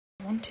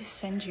want to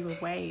send you a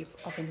wave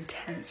of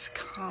intense,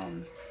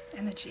 calm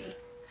energy.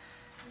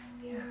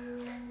 Yeah.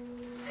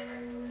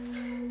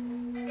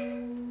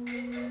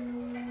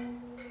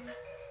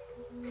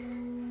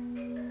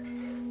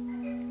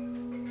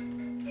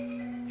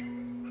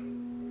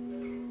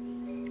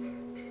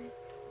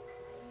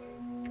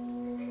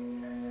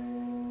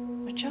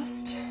 We're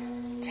just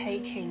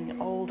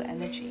taking old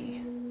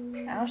energy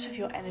out of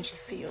your energy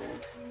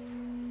field.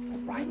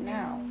 But right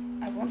now,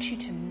 I want you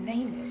to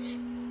name it.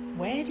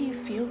 Where do you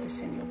feel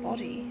this in your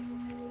body?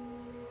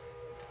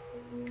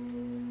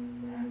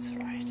 That's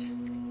right.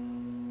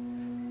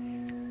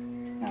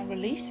 Now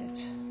release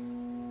it.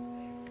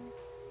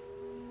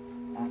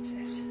 That's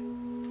it.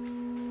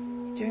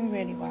 You're doing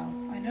really well.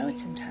 I know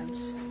it's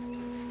intense.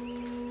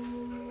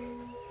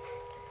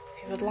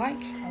 If you would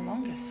like a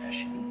longer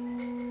session,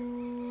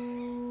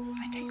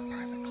 I take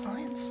private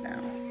clients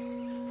now.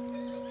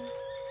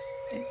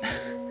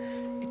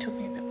 It took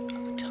me a bit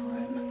of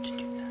time to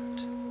do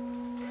that.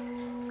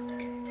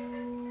 Okay.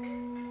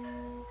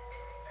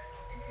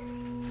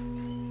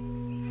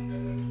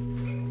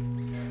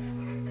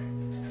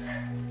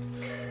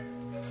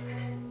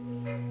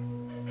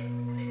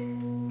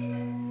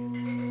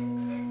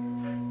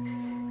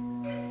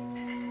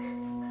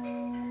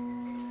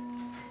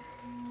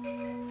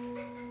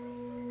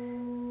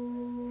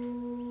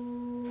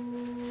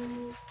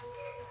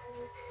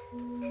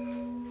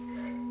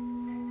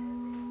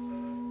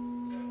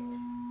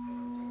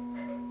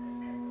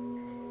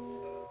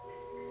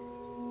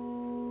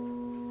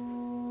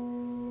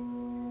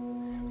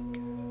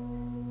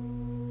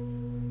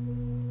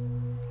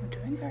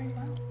 Doing very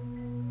well.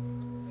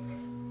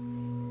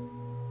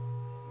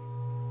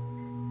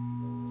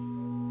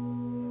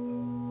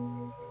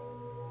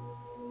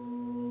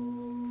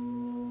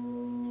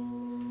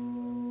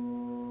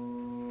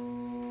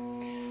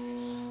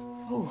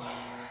 Oh,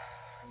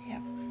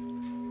 yep,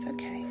 it's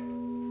okay.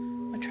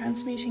 We're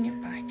transmuting it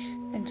back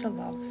into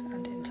love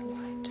and into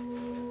light.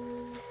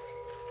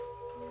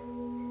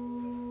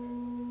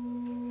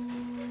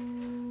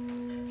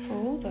 For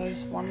all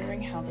those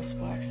wondering how this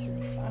works through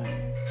a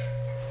phone,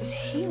 this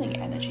healing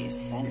energy is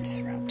sent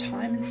throughout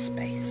time and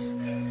space.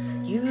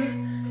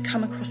 You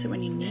come across it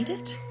when you need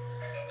it.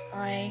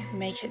 I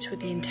make it with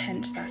the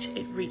intent that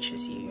it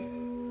reaches you.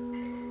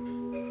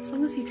 As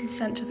long as you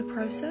consent to the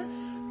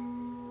process,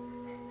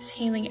 this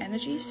healing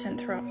energy is sent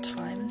throughout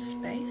time and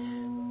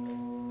space.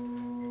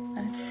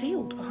 And it's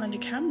sealed behind a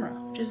camera,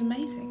 which is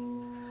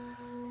amazing.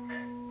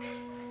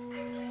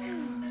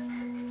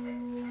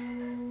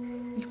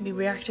 You can be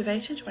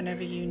reactivated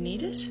whenever you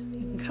need it. You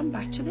can come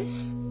back to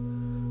this.